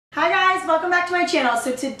guys, welcome back to my channel.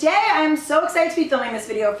 So today I'm so excited to be filming this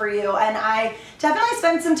video for you, and I definitely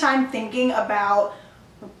spent some time thinking about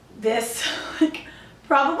this, like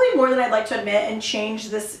probably more than I'd like to admit, and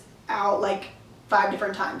changed this out like 5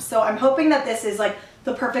 different times. So I'm hoping that this is like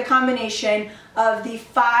the perfect combination of the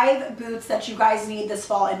 5 boots that you guys need this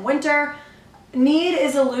fall and winter. Need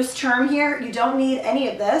is a loose term here. You don't need any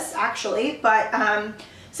of this actually, but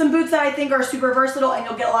some boots that I think are super versatile and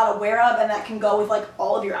you'll get a lot of wear of, and that can go with like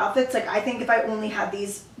all of your outfits. Like I think if I only had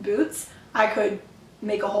these boots, I could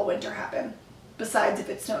make a whole winter happen. Besides if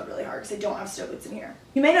it snowed really hard, because I don't have snow boots in here.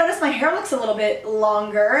 You may notice my hair looks a little bit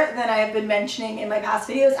longer than I have been mentioning in my past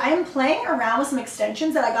videos. I am playing around with some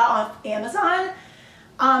extensions that I got off Amazon.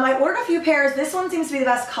 I ordered a few pairs. This one seems to be the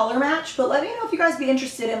best color match, but let me know if you guys be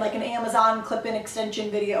interested in like an Amazon clip-in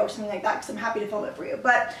extension video or something like that, because I'm happy to film it for you.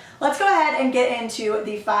 But let's go ahead and get into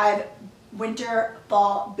the 5 winter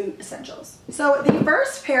fall boot essentials. So the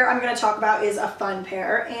first pair I'm going to talk about is a fun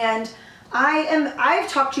pair, and I've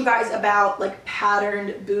talked to you guys about like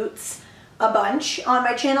patterned boots a bunch on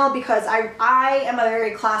my channel because I am a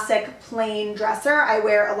very classic plain dresser. I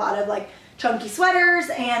wear a lot of like chunky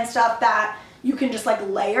sweaters and stuff that you can just like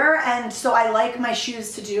layer, and so I like my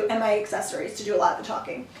shoes to do and my accessories to do a lot of the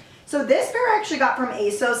talking. So this pair I actually got from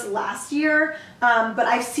ASOS last year, but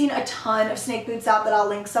I've seen a ton of snake boots out that I'll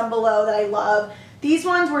link some below that I love. These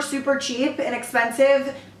ones were super cheap and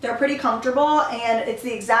inexpensive. They're pretty comfortable, and it's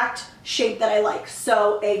the exact shape that I like.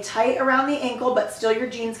 So a tight around the ankle, but still your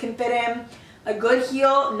jeans can fit in. A good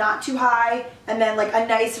heel, not too high, and then like a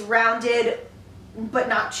nice rounded, but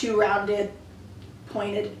not too rounded,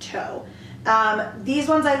 pointed toe. These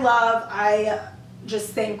ones I love. I just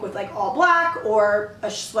think with like all black or a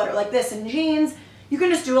sweater like this and jeans, you can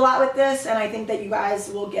just do a lot with this, and I think that you guys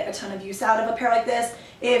will get a ton of use out of a pair like this.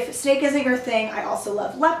 If snake isn't your thing, I also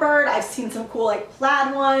love leopard. I've seen some cool like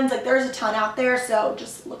plaid ones. Like there's a ton out there, so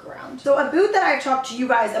just look around. So a boot that I've talked to you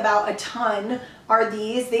guys about a ton are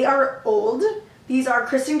these. They are old. These are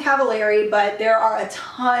Kristen Cavallari, but there are a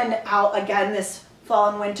ton out again this fall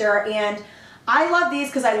and winter, and I love these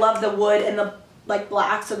because I love the wood and the like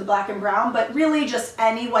black, so the black and brown, but really just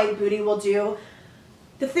any white bootie will do.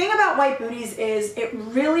 The thing about white booties is it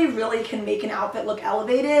really can make an outfit look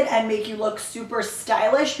elevated and make you look super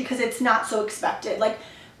stylish because it's not so expected. Like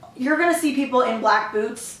you're gonna see people in black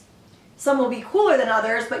boots. Some will be cooler than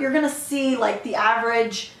others, but you're gonna see like the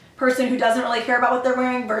average person who doesn't really care about what they're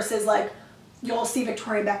wearing versus like you'll see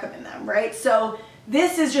Victoria Beckham in them, right? So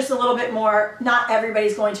this is just a little bit more, not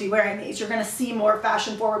everybody's going to be wearing these. You're gonna see more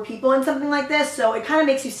fashion forward people in something like this, so it kind of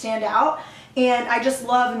makes you stand out. And I just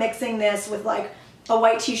love mixing this with like a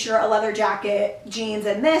white t-shirt, a leather jacket, jeans,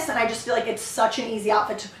 and this, and I just feel like it's such an easy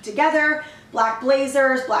outfit to put together. Black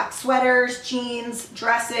blazers, black sweaters, jeans,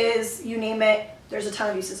 dresses, you name it. There's a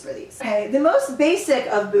ton of uses for these. Okay, the most basic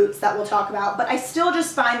of boots that we'll talk about, but I still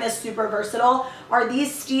just find this super versatile, are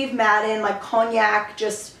these Steve Madden, like cognac,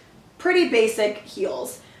 just pretty basic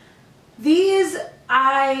heels. These,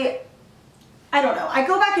 I don't know, I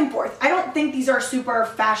go back and forth. I don't think these are super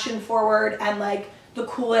fashion forward and like the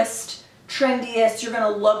coolest, trendiest, you're gonna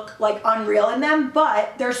look like unreal in them,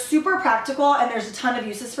 but they're super practical and there's a ton of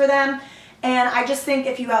uses for them. And I just think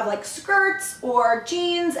if you have like skirts or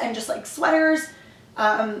jeans and just like sweaters,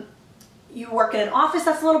 you work in an office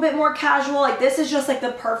that's a little bit more casual, like this is just like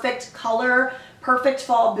the perfect color, perfect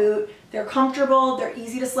fall boot. They're comfortable, they're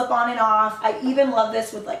easy to slip on and off. I even love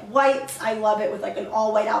this with like whites. I love it with like an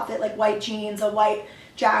all white outfit, like white jeans, a white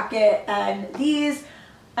jacket, and these,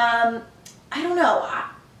 I don't know.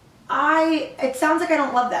 It sounds like I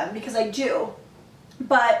don't love them because I do,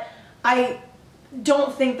 but I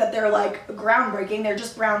don't think that they're like groundbreaking. They're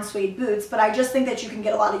just brown suede boots, but I just think that you can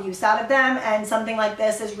get a lot of use out of them, and something like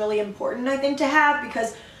this is really important, I think, to have,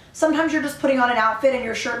 because sometimes you're just putting on an outfit and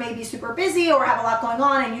your shirt may be super busy or have a lot going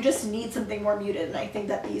on and you just need something more muted, and I think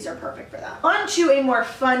that these are perfect for that. On to a more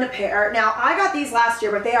fun pair. Now, I got these last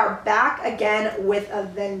year, but they are back again with a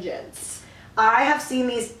vengeance. I have seen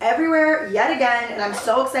these everywhere yet again, and I'm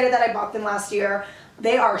so excited that I bought them last year.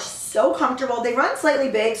 They are so comfortable. They run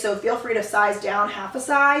slightly big, so feel free to size down half a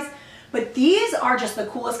size, but these are just the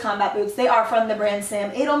coolest combat boots. They are from the brand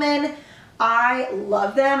Sam Edelman. I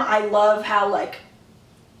love them. I love how like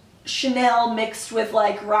Chanel mixed with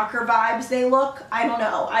like rocker vibes they look. I don't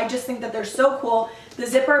know, I just think that they're so cool. The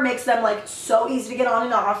zipper makes them like so easy to get on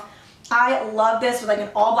and off. I love this with like an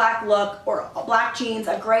all black look, or black jeans,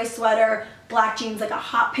 a gray sweater, black jeans, like a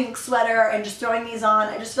hot pink sweater, and just throwing these on.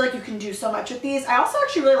 I just feel like you can do so much with these. I also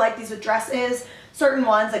actually really like these with dresses. Certain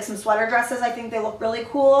ones, like some sweater dresses, I think they look really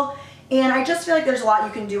cool. And I just feel like there's a lot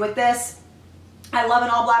you can do with this. I love an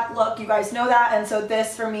all black look, you guys know that, and so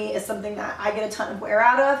this for me is something that I get a ton of wear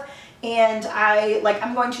out of. And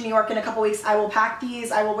I'm going to New York in a couple weeks. I will pack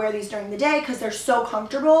these. I will wear these during the day because they're so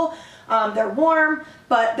comfortable. They're warm,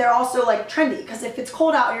 but they're also like trendy, because if it's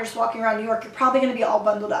cold out and you're just walking around New York, you're probably going to be all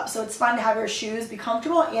bundled up. So it's fun to have your shoes be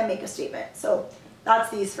comfortable and make a statement. So that's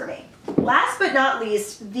these for me. Last but not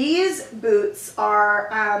least, these boots are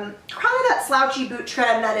probably that slouchy boot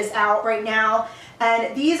trend that is out right now.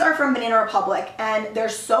 And these are from Banana Republic, and they're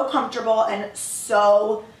so comfortable and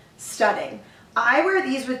so stunning. I wear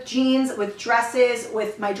these with jeans, with dresses,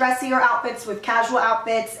 with my dressier outfits, with casual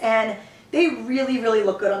outfits, and they really, really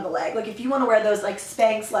look good on the leg. Like if you want to wear those like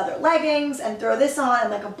Spanx leather leggings and throw this on and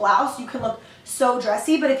like a blouse, you can look so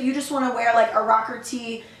dressy. But if you just want to wear like a rocker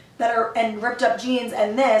tee and ripped up jeans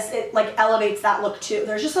and this, it like elevates that look too.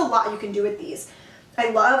 There's just a lot you can do with these.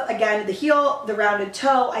 I love, again, the heel, the rounded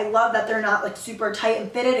toe. I love that they're not like super tight and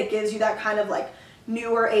fitted. It gives you that kind of like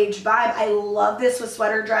newer age vibe. I love this with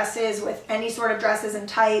sweater dresses, with any sort of dresses and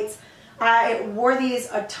tights. I wore these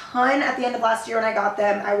a ton at the end of last year when I got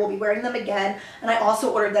them. I will be wearing them again, and I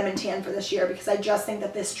also ordered them in tan for this year because I just think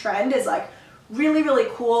that this trend is like really, really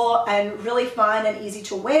cool and really fun and easy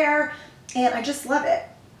to wear, and I just love it.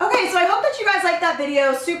 Okay, so I hope that you guys liked that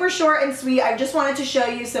video. Super short and sweet. I just wanted to show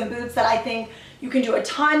you some boots that I think you can do a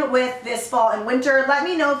ton with this fall and winter. Let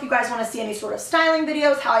me know if you guys want to see any sort of styling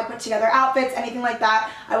videos, how I put together outfits, anything like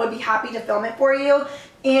that. I would be happy to film it for you.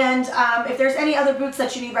 And if there's any other boots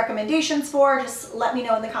that you need recommendations for, just let me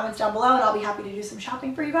know in the comments down below, and I'll be happy to do some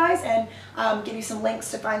shopping for you guys and give you some links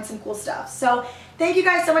to find some cool stuff. So thank you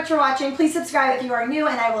guys so much for watching. Please subscribe if you are new,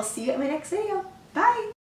 and I will see you in my next video.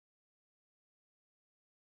 Bye!